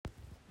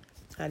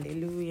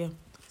Hallelujah.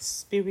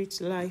 Spirit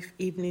Life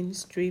Evening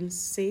Stream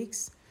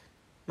 6.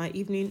 My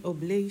evening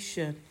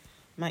oblation.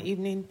 My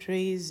evening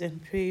praise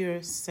and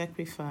prayer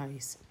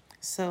sacrifice.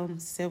 Psalm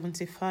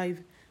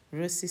 75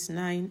 verses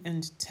 9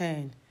 and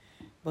 10.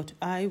 But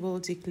I will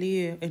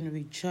declare and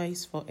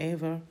rejoice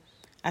forever.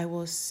 I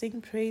will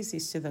sing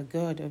praises to the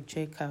God of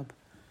Jacob.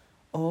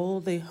 All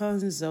the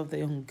hands of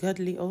the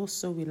ungodly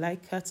also will I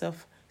cut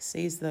off,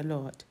 says the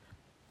Lord.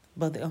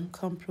 But the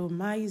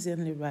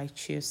uncompromisingly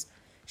righteous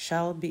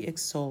shall be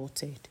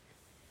exalted.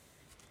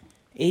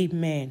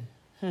 Amen.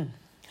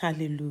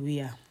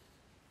 Hallelujah.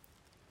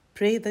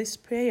 Pray this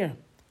prayer.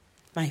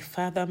 My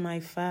Father,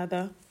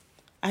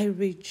 I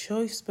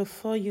rejoice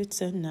before you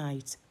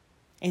tonight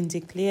and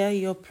declare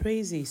your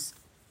praises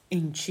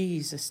in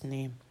Jesus'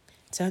 name.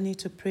 Turn it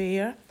to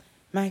prayer.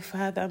 My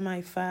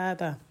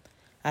Father,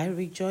 I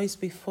rejoice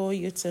before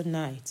you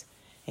tonight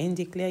and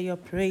declare your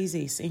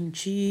praises in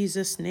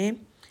Jesus'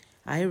 name.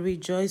 I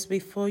rejoice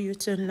before you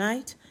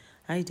tonight.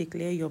 I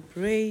declare your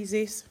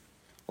praises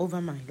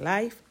over my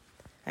life.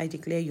 I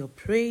declare your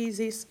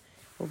praises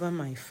over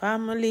my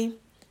family.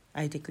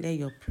 I declare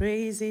your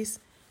praises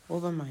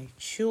over my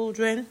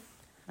children.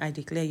 I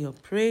declare your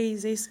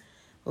praises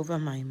over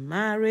my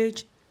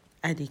marriage.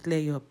 I declare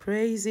your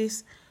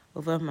praises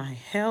over my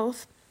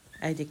health.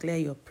 I declare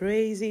your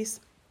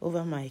praises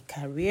over my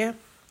career.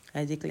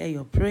 I declare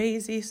your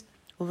praises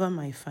over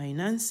my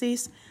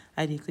finances.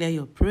 I declare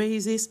your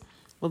praises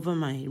over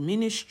my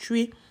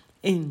ministry.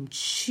 In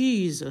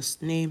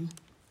Jesus' name,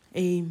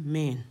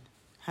 amen.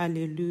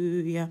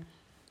 Hallelujah.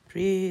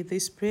 Pray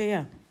this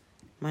prayer.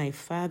 My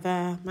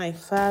Father,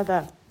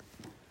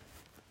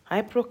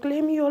 I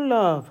proclaim your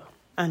love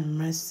and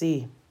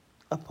mercy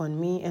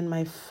upon me and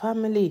my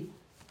family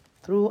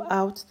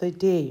throughout the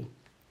day.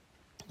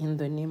 In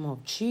the name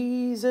of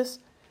Jesus,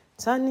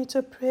 turn it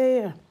to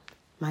prayer.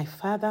 My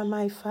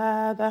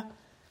Father,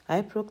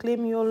 I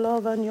proclaim your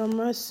love and your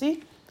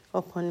mercy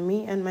upon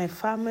me and my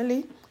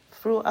family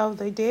throughout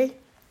the day.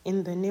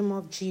 In the name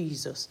of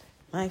Jesus.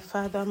 My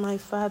Father,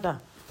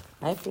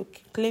 I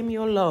proclaim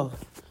your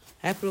love.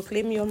 I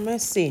proclaim your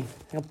mercy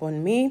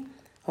upon me,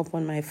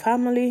 upon my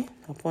family,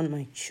 upon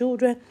my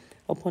children,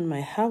 upon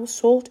my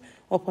household,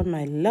 upon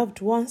my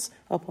loved ones,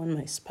 upon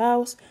my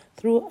spouse,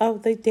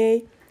 throughout the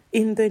day,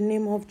 in the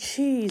name of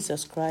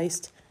Jesus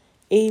Christ.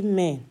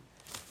 Amen.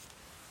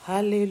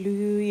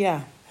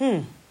 Hallelujah.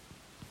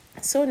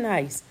 So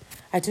nice.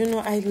 I don't know,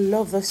 I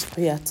love this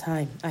prayer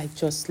time. I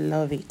just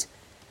love it.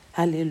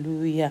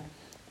 Hallelujah.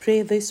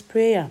 Pray this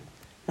prayer.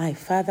 My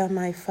Father,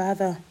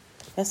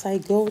 as I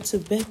go to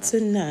bed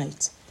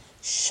tonight,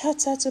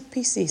 shatter to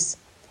pieces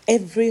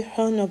every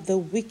horn of the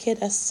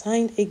wicked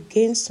assigned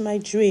against my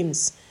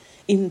dreams.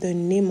 In the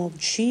name of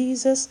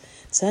Jesus,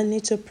 turn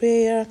it to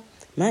prayer.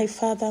 My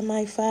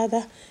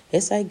Father,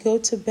 as I go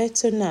to bed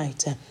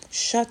tonight,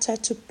 shatter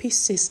to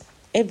pieces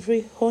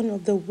every horn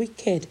of the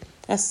wicked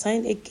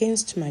assigned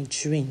against my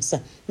dreams.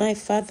 My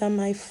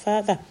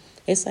Father,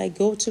 as I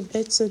go to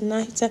bed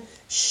tonight,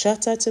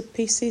 shatter to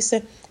pieces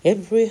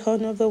every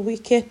horn of the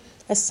wicked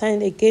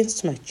assigned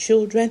against my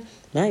children.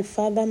 My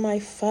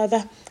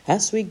Father,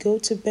 as we go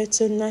to bed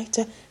tonight,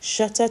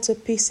 shatter to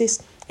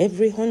pieces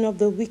every horn of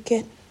the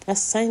wicked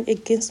assigned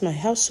against my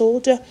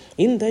household.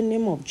 In the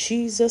name of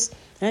Jesus,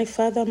 my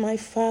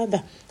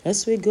Father,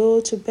 as we go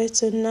to bed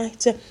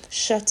tonight,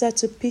 shatter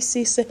to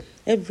pieces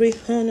every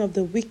horn of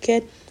the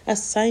wicked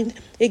assigned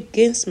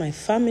against my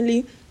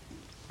family.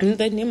 In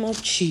the name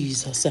of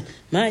Jesus,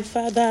 my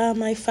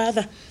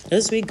Father,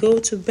 as we go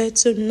to bed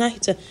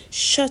tonight,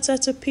 shatter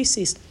to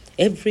pieces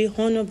every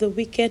horn of the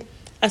wicked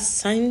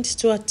assigned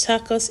to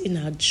attack us in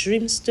our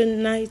dreams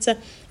tonight.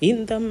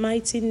 In the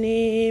mighty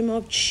name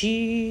of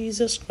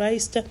Jesus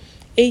Christ,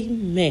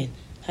 amen.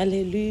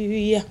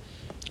 Hallelujah.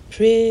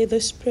 Pray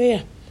this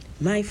prayer.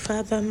 My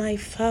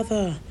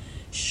Father,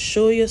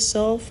 show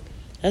yourself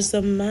as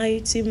the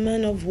mighty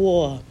man of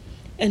war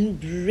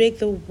and break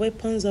the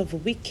weapons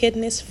of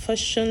wickedness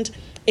fashioned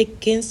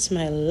against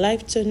my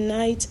life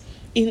tonight.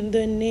 In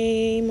the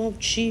name of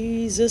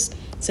Jesus,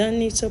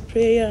 turn it to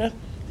prayer.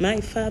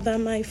 My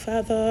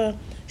Father,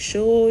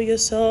 show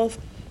yourself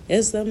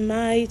as the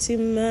mighty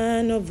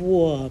man of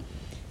war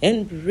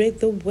and break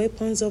the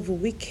weapons of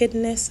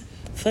wickedness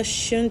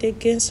fashioned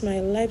against my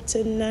life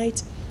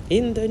tonight.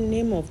 In the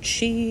name of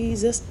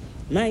Jesus,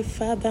 my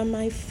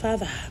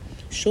Father,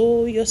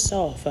 show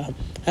yourself.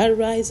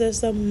 Arise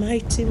as the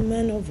mighty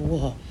man of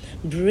war.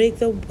 Break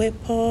the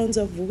weapons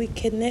of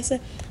wickedness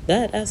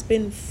that has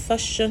been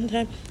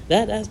fashioned,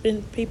 that has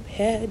been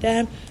prepared,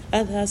 that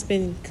has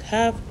been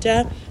carved,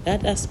 that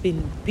has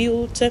been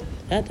built,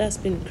 that has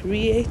been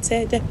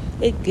created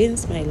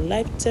against my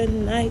life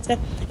tonight,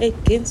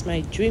 against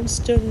my dreams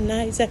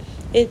tonight,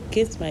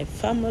 against my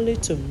family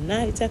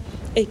tonight,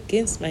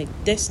 against my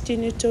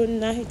destiny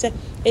tonight,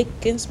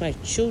 against my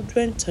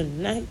children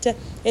tonight,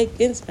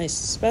 against my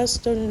spouse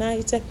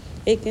tonight,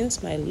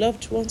 against my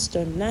loved ones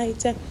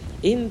tonight.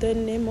 In the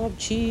name of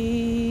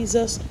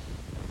Jesus,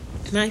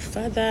 my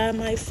Father,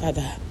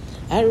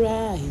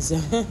 arise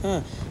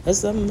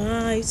as the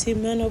mighty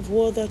man of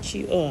war that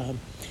you are.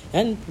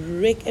 and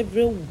break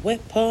every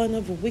weapon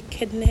of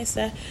wickedness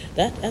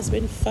that has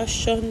been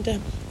fashioned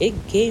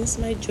against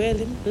my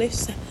dwelling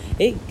place,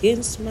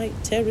 against my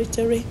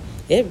territory.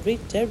 Every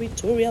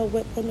territorial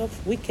weapon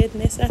of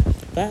wickedness,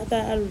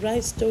 Father,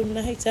 arise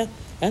tonight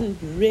and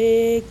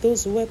break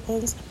those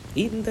weapons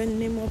in the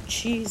name of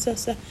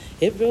Jesus.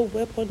 Every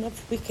weapon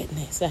of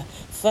wickedness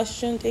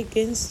fashioned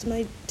against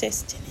my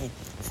destiny,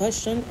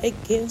 fashioned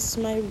against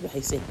my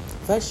rising,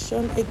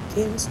 fashioned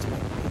against my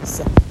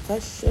peace,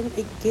 fashioned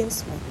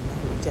against my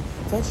marriage,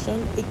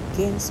 fashioned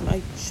against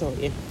my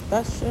joy,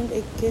 fashioned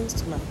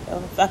against my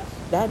health,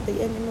 that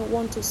the enemy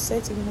want to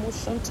set in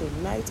motion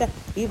tonight,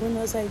 even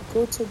as I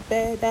go to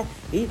bed,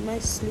 in my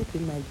sleep,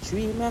 in my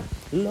dream.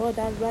 Lord,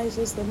 arise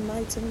as the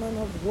mighty man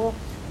of war.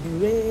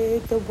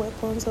 Break the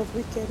weapons of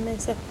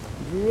wickedness.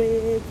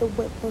 Break the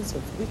weapons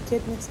of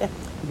wickedness.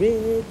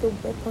 Break the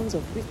weapons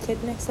of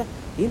wickedness.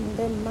 In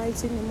the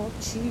mighty name of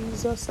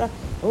Jesus.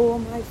 Oh,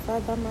 my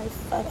Father,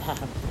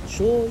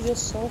 show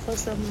yourself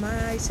as a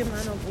mighty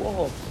man of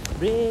war.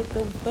 Break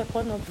the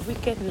weapon of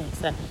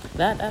wickedness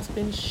that has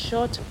been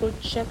shot,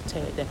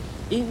 projected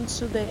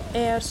into the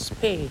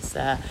airspace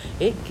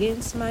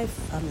against my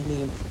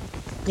family,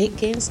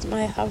 against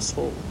my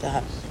household,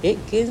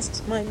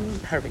 against my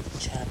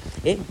marriage,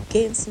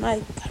 against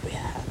my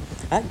career,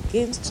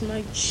 against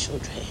my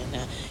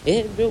children.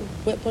 Every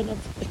weapon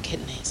of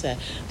wickedness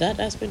that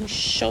has been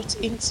shot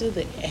into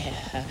the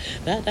air,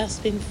 that has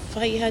been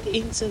fired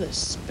into the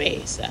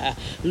space,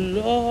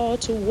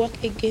 Lord, to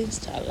work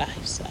against our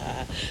lives.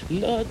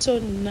 Lord,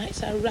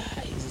 tonight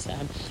arise,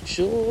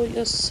 show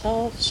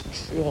yourself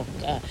strong,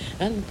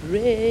 and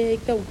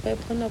break the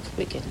weapon of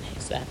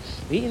wickedness.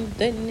 In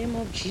the name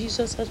of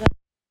Jesus.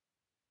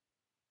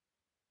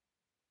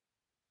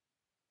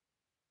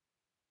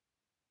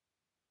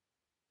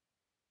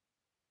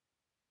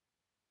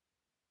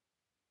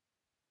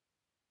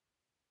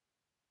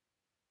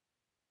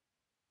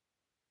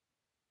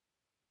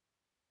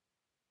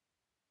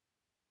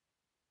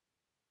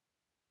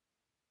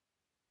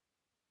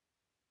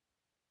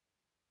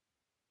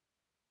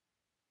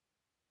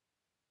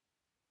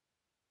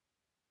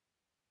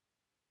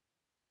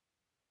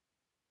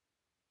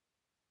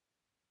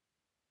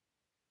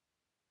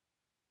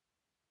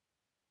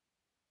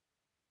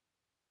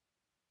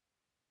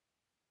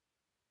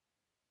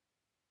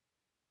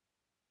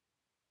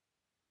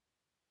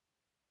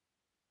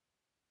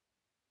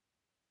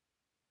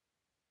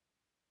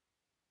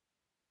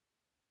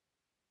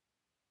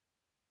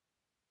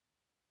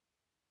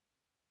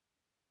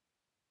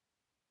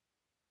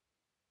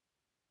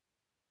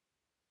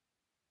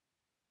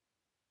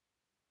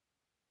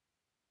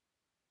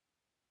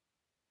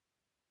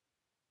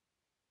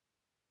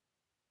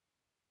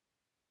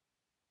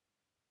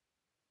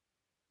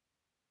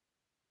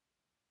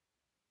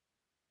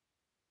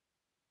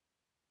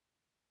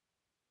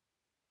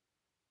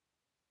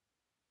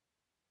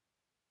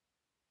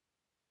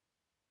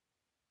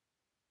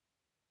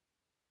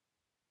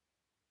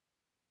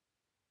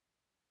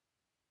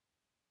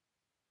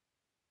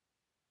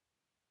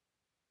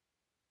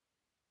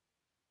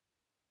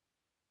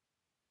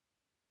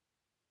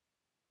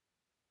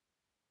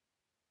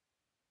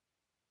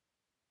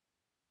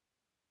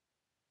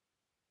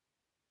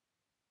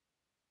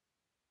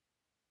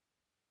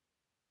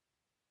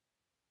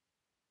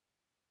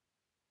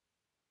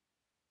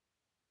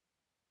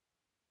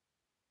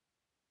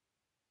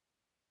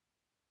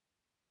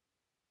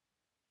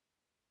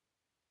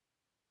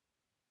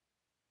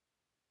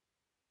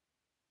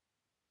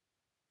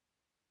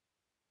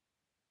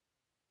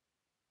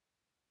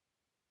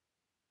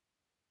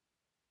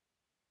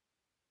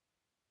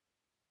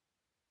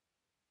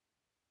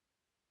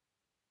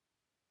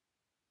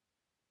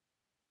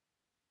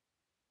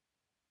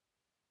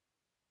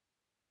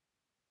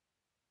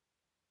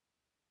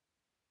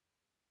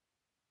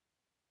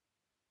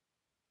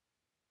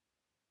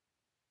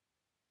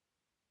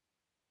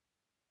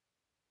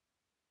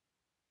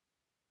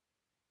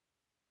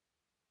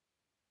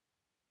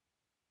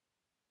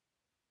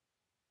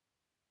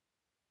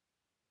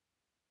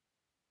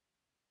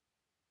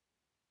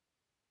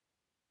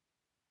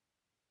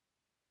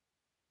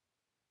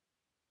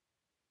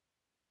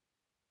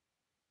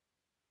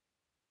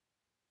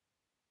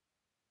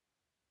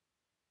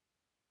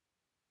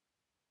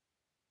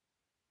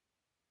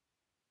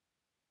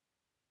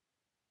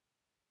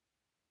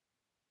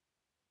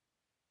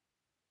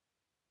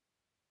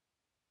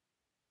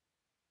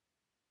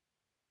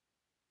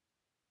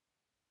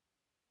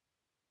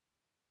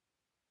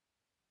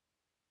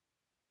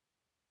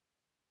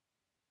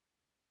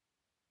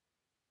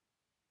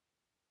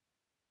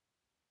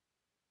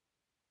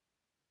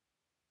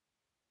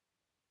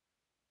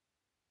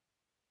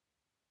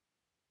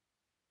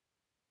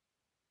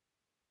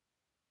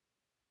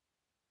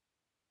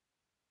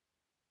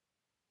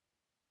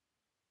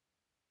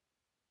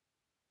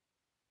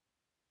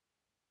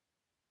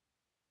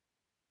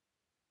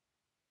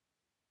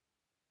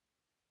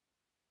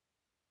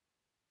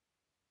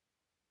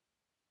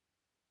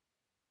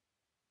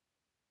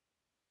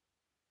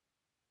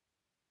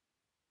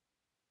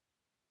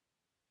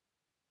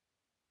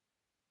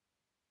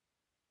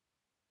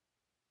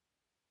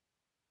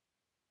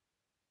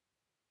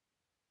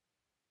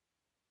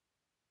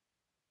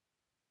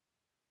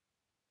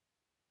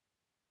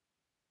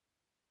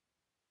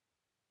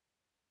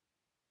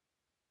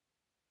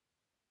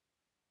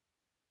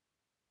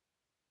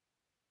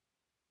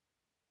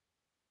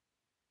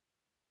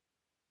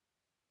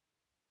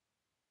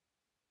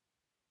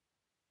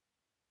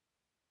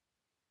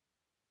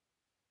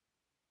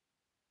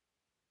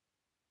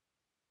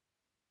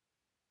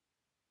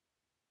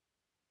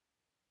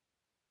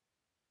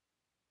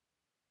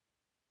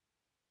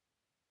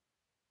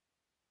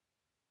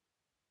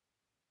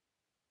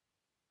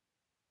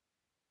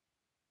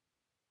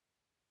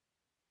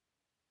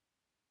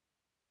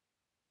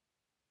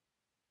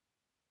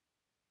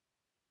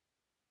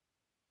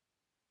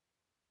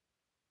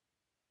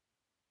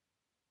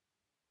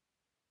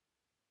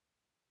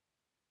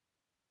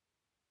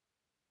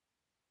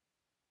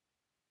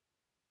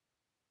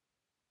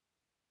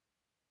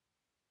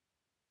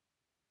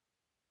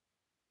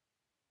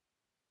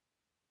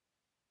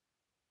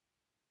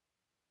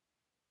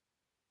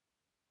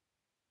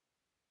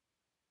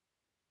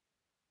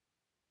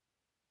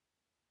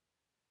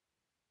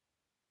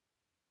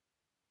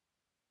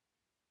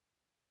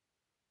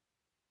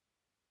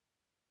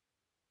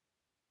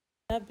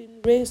 have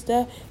been raised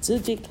to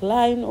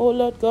decline, oh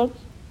Lord God,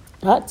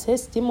 our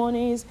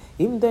testimonies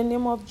in the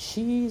name of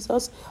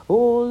Jesus.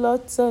 Oh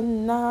Lord,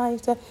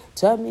 tonight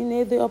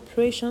terminate the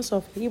operations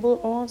of evil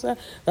ones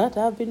that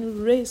have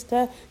been raised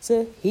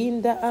to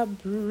hinder our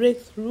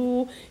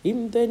breakthrough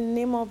in the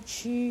name of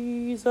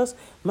Jesus.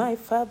 My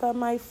Father,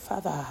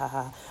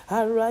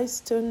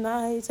 arise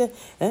tonight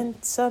and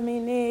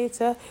terminate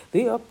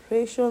the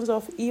operations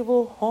of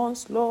evil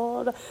horns,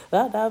 Lord,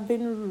 that have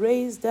been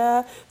raised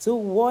to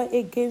war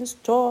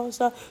against us,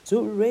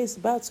 to raise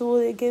battle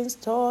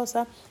against us,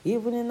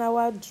 even in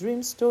our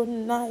dreams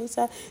tonight.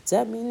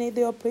 Terminate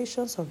the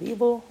operations of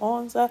evil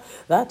horns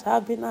that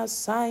have been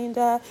assigned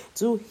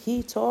to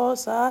hit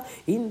us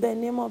in the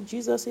name of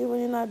Jesus, even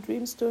in our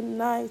dreams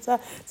tonight.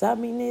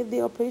 Terminate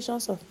the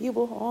operations of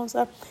evil horns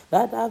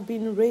that have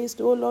been raised,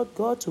 oh Lord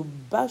God, to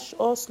bash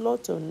us,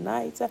 Lord,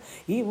 tonight,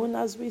 even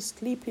as we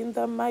sleep in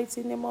the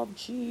mighty name of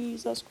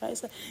Jesus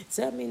Christ.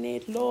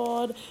 Terminate,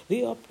 Lord,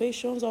 the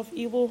operations of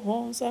evil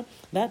horns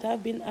that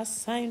have been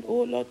assigned,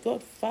 oh Lord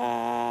God,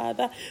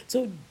 Father,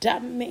 to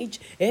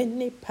damage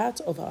any part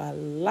of our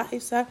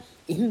lives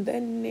in the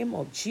name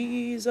of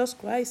Jesus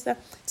Christ.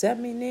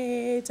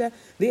 Terminate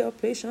the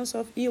operations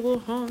of evil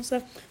horns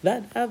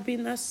that have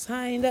been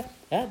assigned,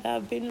 that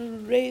have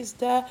been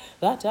raised, that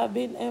have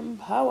been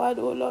empowered,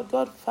 oh Lord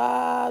God,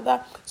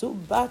 Father, to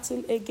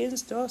battle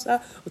against us,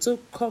 to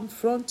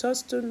confront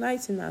us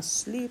tonight in our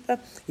sleep,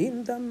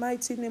 in the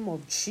mighty name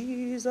of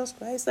Jesus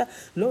Christ.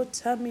 Lord,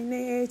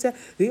 terminate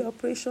the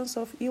operations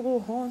of evil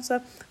horns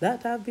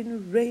that have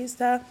been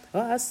raised or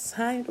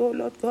assigned, oh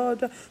Lord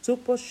God, to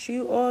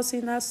pursue us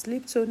in our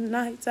sleep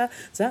tonight.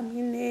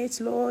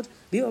 Terminate, Lord,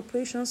 the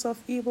operations of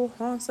evil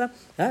horns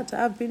that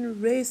have been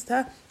raised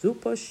to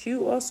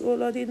pursue us, oh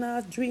Lord, in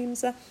our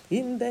dreams,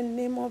 in the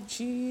name of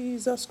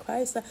Jesus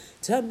Christ.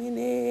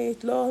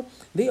 Terminate, Lord,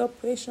 the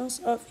operations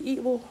of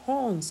evil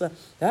horns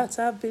that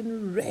have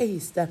been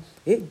raised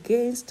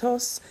against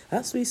us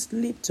as we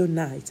sleep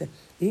tonight,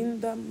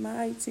 in the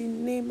mighty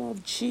name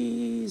of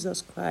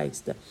Jesus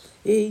Christ.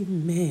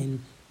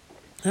 Amen.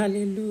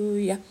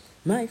 Hallelujah.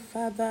 My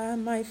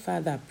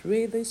Father,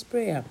 pray this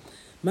prayer.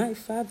 My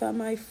Father,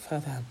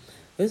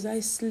 as I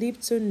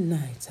sleep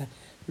tonight,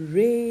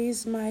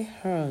 raise my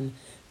hand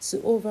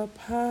to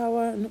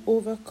overpower and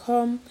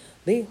overcome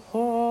the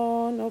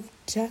horn of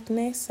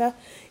darkness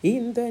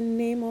in the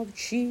name of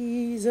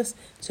Jesus.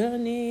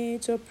 Turn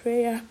it to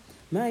prayer.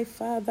 My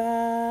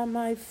Father,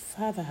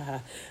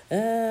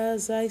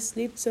 as I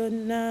sleep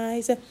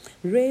tonight,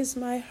 raise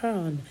my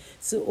hand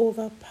to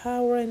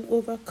overpower and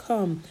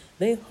overcome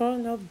the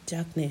horn of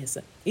darkness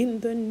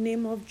in the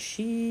name of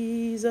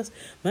Jesus.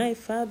 My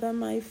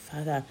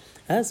Father,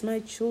 as my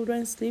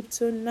children sleep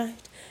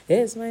tonight,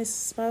 as my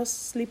spouse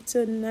sleep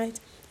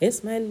tonight,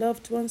 as my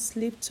loved ones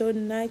sleep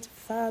tonight,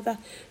 Father,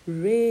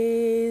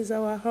 raise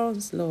our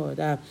hands, Lord,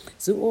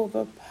 to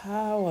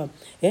overpower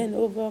and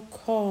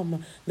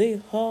overcome the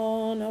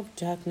horn of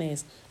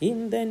darkness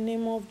in the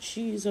name of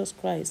Jesus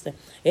Christ.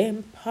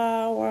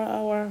 Empower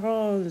our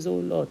hands, O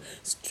Lord.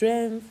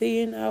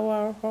 Strengthen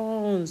our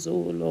hands, O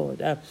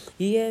Lord.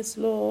 Yes,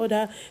 Lord.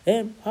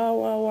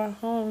 Empower our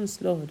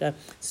hands, Lord.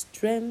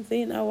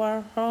 Strengthen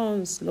our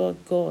hands, Lord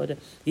God.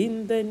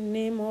 In the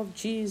name of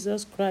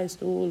Jesus Christ,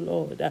 O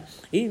Lord.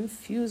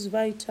 Infuse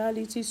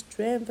vitality,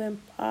 strength, and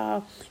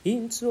power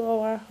into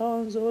our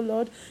hands, O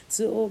Lord,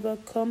 to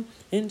overcome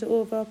and to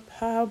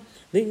overpower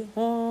the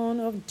horn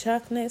of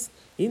darkness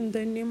in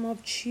the name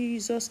of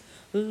Jesus.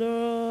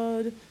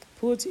 Lord,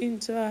 put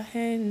into our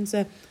hands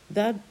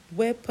that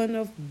weapon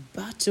of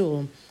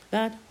battle,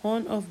 that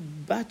horn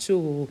of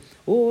battle,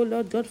 oh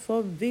Lord God,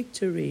 for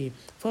victory,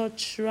 for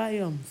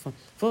triumph,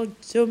 for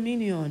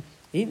dominion,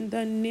 in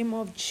the name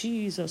of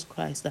Jesus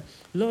Christ.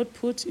 Lord,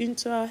 put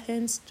into our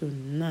hands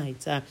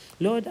tonight,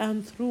 Lord,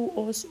 and through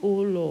us, oh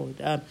Lord,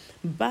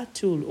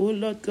 battle, oh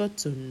Lord God,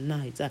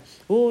 tonight.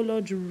 Oh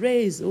Lord,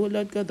 raise, oh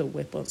Lord God, the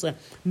weapons.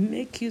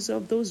 Make use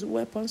of those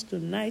weapons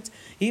tonight,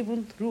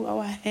 even through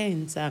our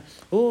hands.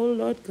 Oh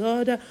Lord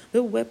God,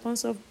 the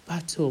weapons of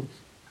battle,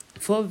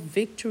 for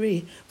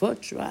victory, for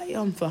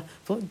triumph,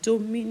 for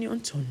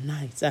dominion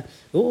tonight,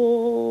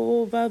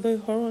 over the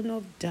horn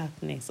of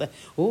darkness,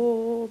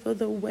 over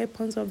the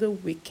weapons of the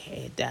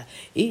wicked,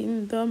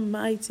 in the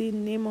mighty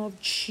name of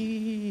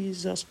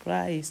Jesus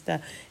Christ.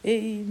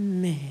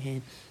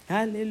 Amen.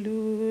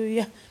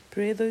 Hallelujah.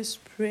 Pray this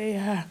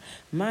prayer.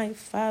 My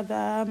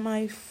Father,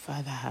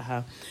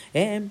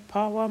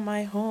 empower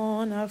my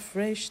horn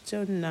afresh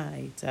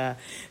tonight.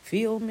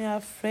 Fill me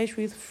afresh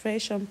with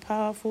fresh and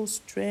powerful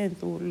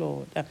strength, O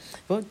Lord,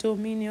 for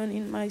dominion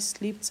in my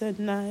sleep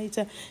tonight.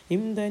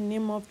 In the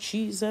name of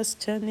Jesus,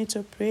 turn it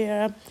to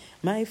prayer.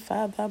 My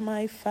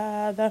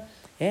Father,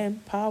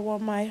 Empower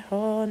my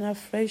heart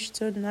afresh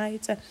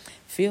tonight.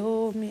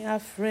 Fill me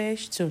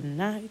afresh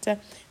tonight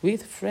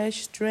with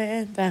fresh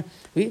strength,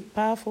 with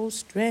powerful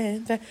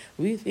strength,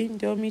 with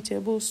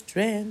indomitable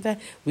strength,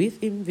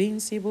 with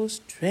invincible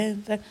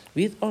strength,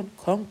 with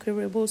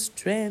unconquerable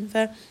strength,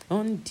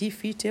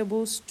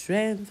 undefeatable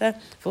strength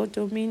for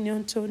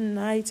dominion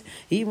tonight,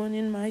 even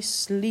in my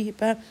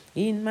sleep,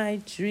 in my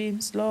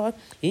dreams, Lord,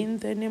 in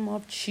the name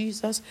of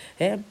Jesus.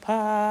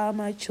 Empower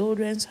my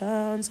children's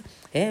hands,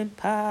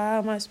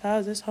 empower my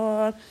spouse's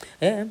heart,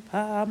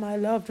 empower my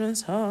loved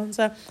one's hands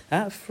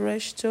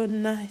afresh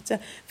tonight.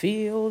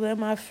 Fill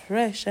them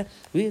afresh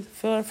with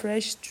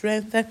fresh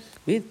strength,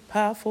 with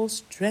powerful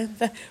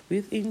strength,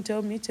 with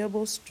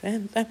indomitable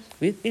strength,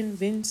 with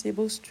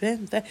invincible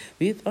strength,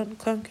 with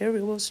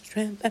unconquerable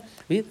strength,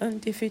 with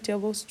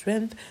undefeatable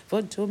strength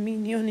for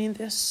dominion in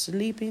their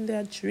sleep, in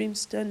their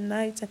dreams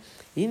tonight.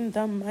 In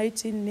the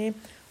mighty name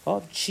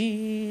of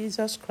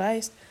Jesus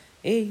Christ.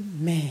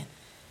 Amen.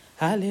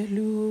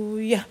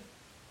 Hallelujah.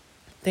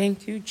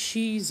 Thank you,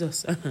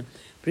 Jesus.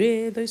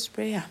 Pray this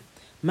prayer.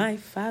 My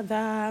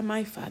Father,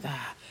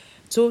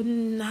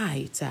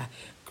 tonight,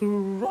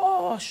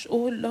 crush,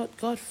 oh Lord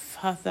God,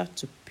 Father,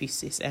 to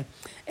pieces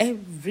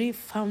every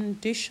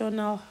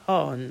foundational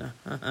horn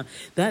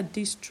that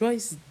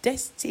destroys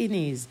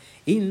destinies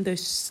in the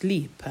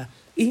sleep.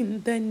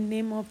 In the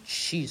name of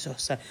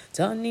Jesus,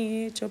 turn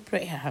it to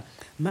prayer.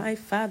 My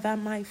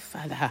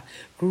Father,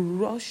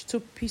 crush to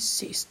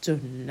pieces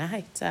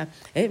tonight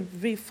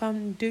every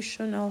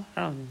foundational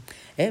horn,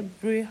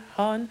 every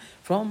horn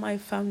from my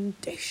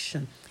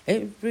foundation,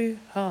 every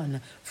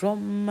horn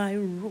from my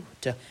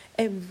root,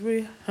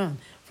 every horn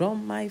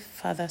from my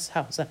father's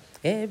house,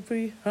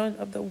 every horn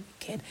of the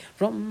wicked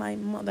from my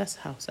mother's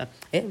house,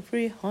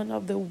 every horn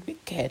of the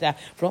wicked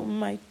from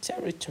my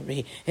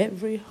territory,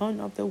 every horn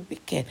of the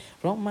wicked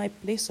from my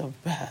place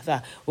of birth.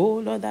 Oh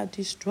Lord, that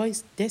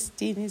destroys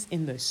destinies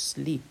in the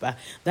sleep,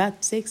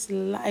 that takes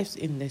lives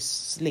in the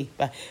sleep,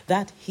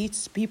 that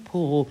hits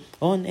people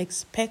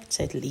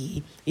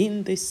unexpectedly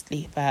in the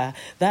sleep, that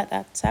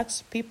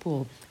attacks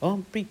people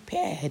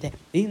unprepared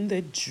in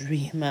the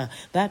dream,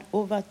 that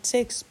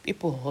overtakes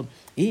people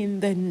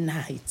in the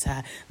night,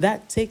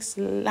 that takes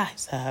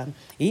lives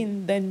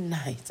in the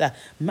night.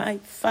 My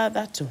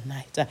Father,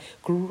 tonight,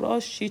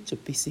 crush it to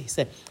pieces.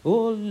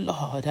 Oh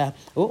Lord,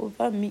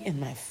 over me and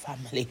my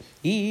family,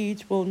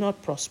 it will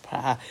not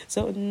prosper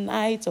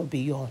tonight or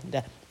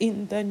beyond.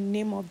 In the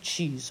name of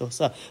Jesus,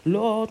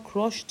 Lord,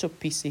 crush to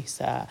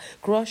pieces,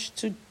 crush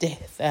to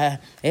death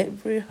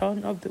every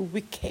horn of the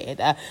wicked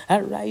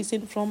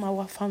arising from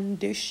our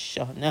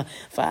foundation.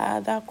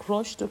 Father,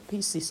 crush to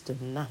pieces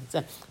tonight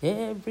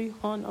every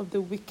horn of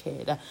the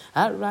wicked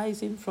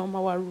arising from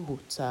our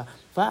roots.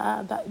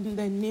 Father, in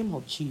the name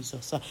of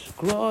Jesus,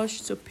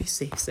 crush to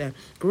pieces,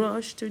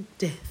 crush to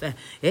death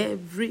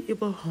every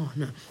evil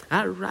horn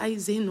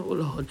arising, O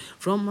Lord,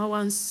 from our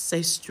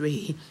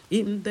ancestry.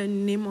 In the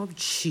name of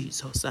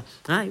Jesus,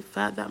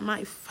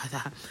 my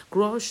Father,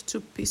 crush to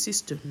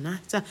pieces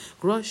tonight,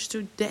 crush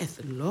to death,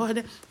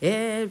 Lord,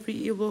 every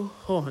evil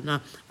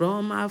horn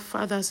from our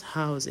father's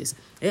houses,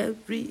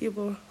 every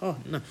evil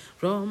horn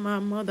from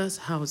our mother's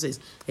houses,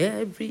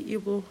 every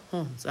evil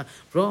horns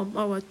from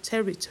our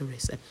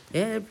territories,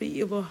 every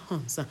evil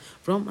horns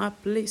from our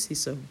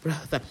places of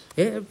birth,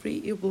 every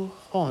evil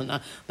horn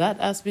that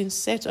has been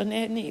set on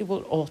any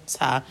evil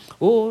altar,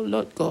 oh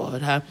Lord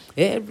God,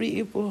 every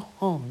evil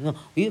horn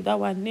with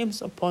our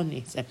names upon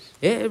it,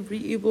 every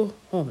evil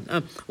horn,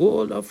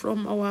 oh Lord,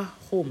 from our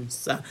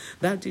homes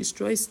that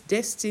destroys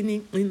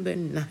destiny in the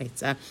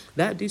night,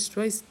 that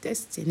destroys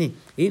destiny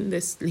in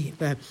the sleep,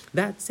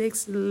 that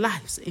takes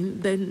lives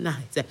in the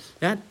night,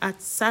 that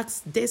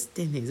attacks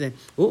destinies,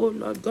 oh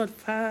Lord God,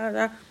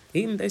 Father,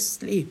 in the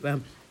sleep,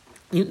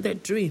 in the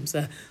dreams,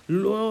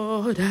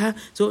 Lord,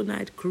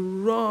 tonight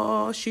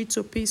crush it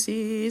to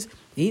pieces.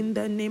 In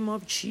the name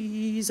of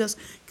Jesus,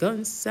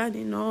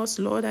 concerning us,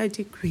 Lord, I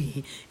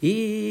decree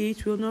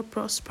it will not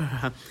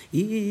prosper.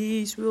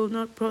 It will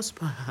not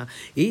prosper.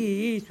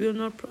 It will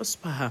not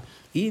prosper.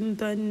 In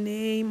the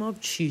name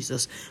of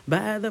Jesus,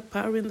 by the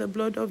power in the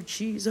blood of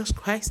Jesus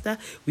Christ,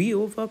 we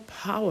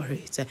overpower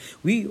it.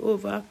 We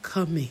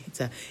overcome it.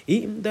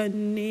 In the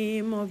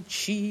name of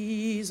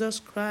Jesus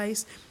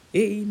Christ.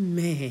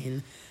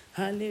 Amen.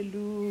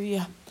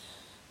 Hallelujah.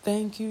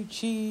 Thank you,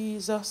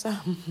 Jesus.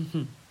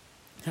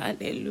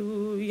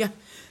 Hallelujah.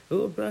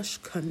 Oh, brush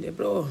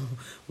bro.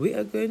 We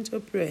are going to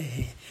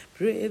pray.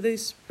 Pray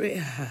this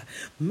prayer.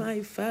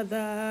 My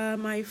Father,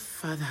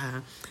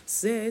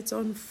 set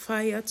on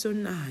fire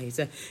tonight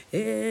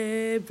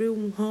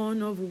every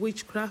horn of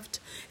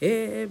witchcraft,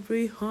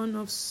 every horn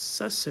of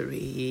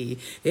sorcery,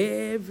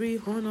 every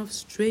horn of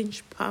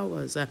strange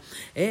powers,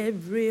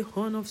 every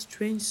horn of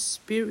strange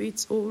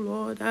spirits, oh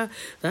Lord,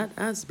 that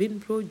has been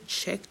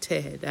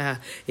projected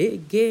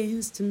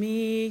against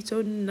me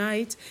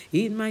tonight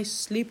in my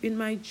sleep, in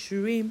my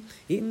dream.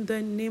 in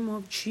the name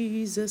of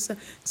Jesus.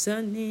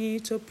 Turn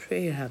it to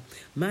prayer.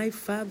 My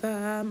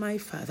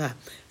Father,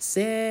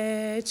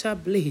 set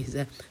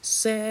ablaze,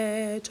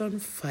 set on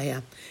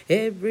fire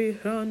every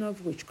horn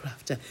of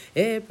witchcraft,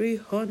 every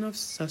horn of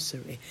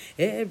sorcery,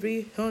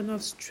 every horn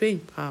of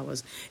strange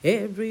powers,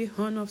 every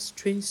horn of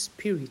strange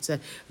spirits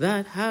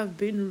that have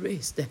been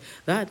raised,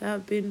 that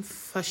have been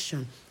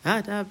fashioned,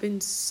 that have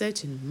been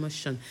set in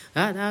motion,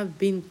 that have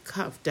been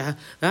carved, that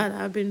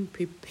have been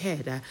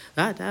prepared,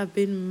 that have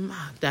been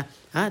marked,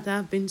 that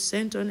have been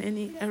sent on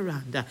any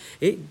errand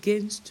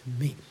against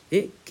me,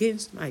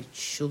 against my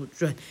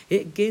children,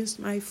 against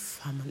my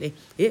family,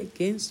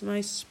 against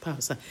my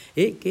spouse,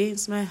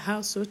 against my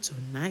household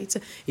tonight,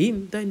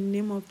 in the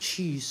name of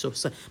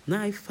Jesus.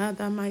 My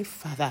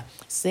Father,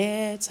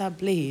 set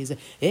ablaze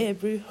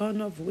every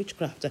horn of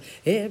witchcraft,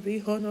 every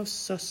horn of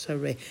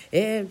sorcery,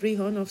 every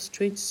horn of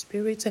strange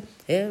spirit,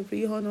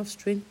 every horn of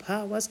strange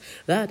powers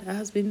that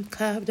has been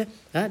carved,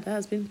 that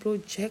has been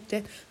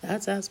projected,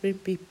 that has been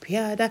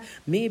prepared.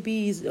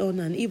 Maybe it's on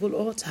an evil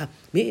altar,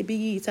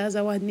 maybe it has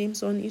our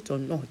names on it or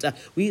not,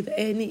 with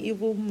any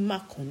evil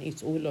mark on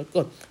it, oh Lord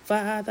God.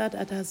 Father,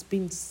 that has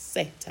been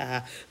set,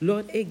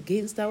 Lord,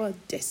 against our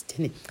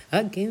destiny,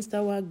 against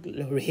our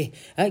glory,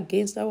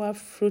 against our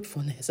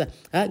fruitfulness,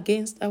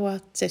 against our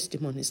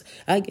testimonies,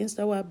 against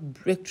our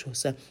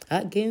breakthroughs,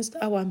 against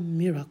our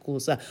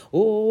miracles.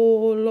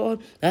 Oh Lord,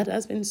 that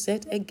has been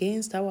set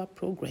against our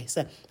progress,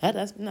 that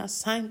has been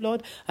assigned,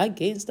 Lord,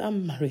 against our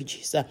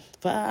marriages.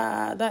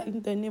 Father,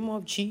 in the name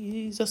of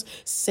Jesus,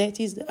 set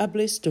it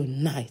ablaze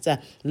tonight.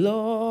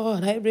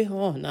 Lord, every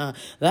horn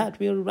that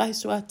will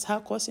rise to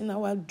attack us in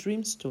our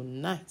dreams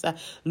tonight,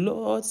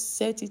 Lord,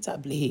 set it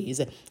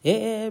ablaze.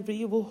 Every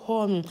evil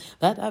horn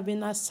that have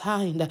been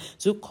assigned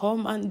to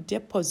come and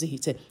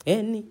deposit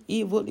any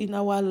evil in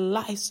our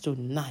lives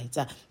tonight,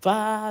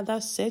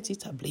 Father, set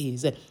it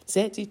ablaze,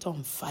 set it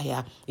on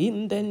fire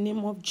in the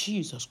name of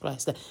Jesus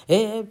Christ.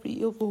 Every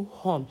evil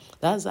horn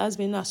that has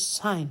been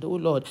assigned, oh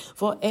Lord,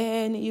 for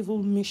any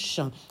evil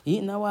mission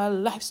in our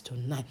lives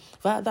tonight,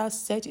 Father,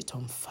 set it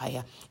on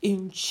fire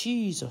in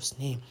Jesus'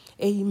 name.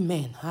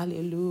 Amen.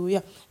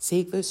 Hallelujah.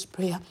 Say this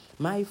prayer.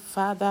 My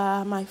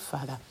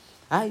Father,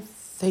 I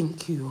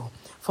thank you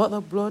for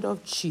the blood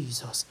of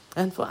Jesus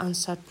and for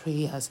answered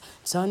prayers.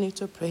 Turn it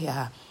to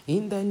prayer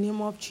in the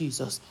name of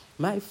Jesus.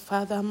 My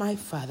Father,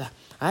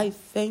 I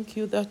thank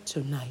you that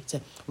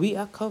tonight we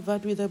are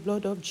covered with the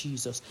blood of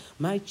Jesus.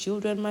 My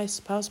children, my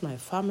spouse, my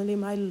family,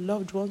 my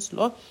loved ones,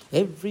 Lord,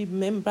 every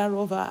member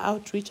of our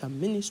outreach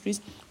and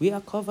ministries, we are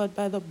covered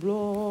by the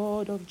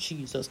blood of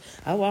Jesus.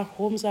 Our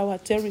homes, our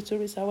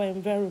territories, our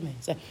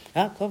environments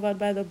are covered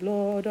by the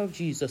blood of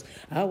Jesus.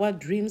 Our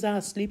dreams are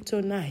asleep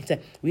tonight.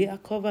 We are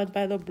covered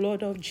by the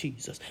blood of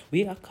Jesus.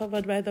 We are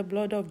covered by the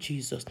blood of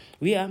Jesus.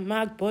 We are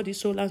marked body,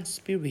 soul, and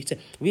spirit.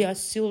 We are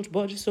sealed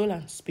body, soul,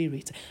 and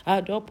spirit.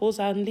 Our doorposts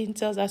and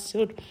lintels are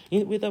sealed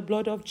with the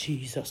blood of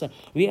Jesus.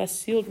 We are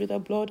sealed with the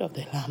blood of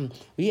the Lamb.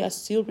 We are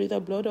sealed with the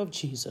blood of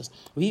Jesus.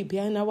 We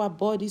bear in our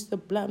bodies the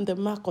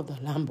mark of the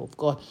Lamb of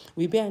God.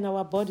 We bear in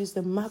our bodies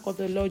the mark of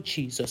the Lord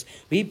Jesus.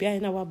 We bear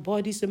in our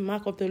bodies the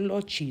mark of the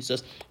Lord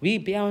Jesus. We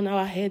bear on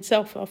our heads,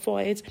 our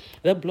foreheads,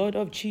 the blood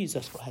of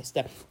Jesus Christ.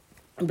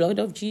 Blood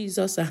of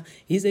Jesus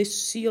is a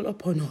seal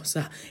upon us,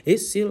 a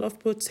seal of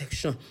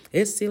protection,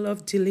 a seal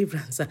of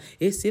deliverance,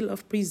 a seal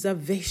of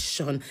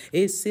preservation,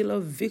 a seal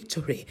of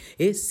victory,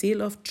 a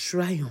seal of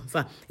triumph,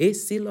 a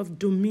seal of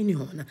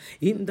dominion.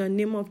 In the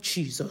name of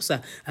Jesus,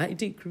 I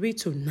decree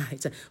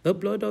tonight, the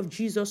blood of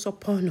Jesus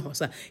upon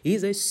us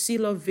is a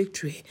seal of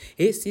victory,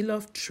 a seal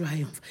of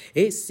triumph,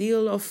 a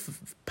seal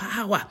of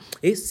power,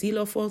 a seal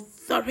of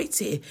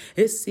authority,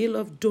 a seal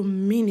of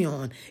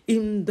dominion.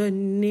 In the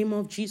name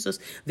of Jesus,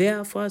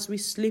 therefore, as we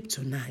sleep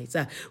tonight,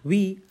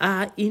 we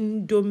are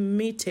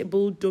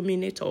indomitable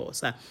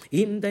dominators.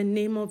 In the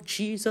name of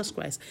Jesus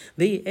Christ,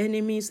 the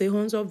enemies, the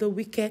horns of the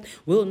wicked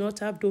will not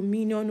have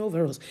dominion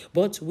over us,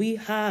 but we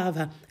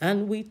have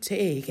and we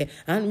take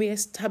and we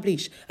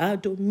establish our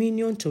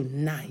dominion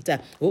tonight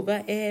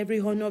over every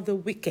horn of the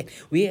wicked.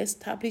 We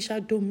establish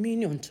our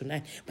dominion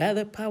tonight by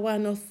the power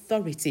and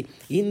authority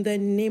in the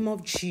name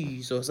of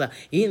Jesus,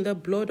 in the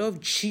blood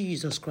of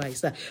Jesus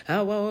Christ.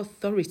 Our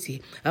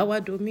authority, our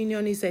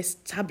dominion is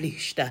established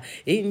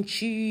in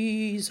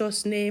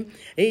Jesus' name.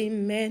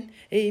 Amen,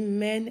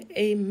 amen,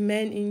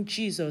 amen. In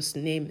Jesus'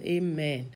 name, amen.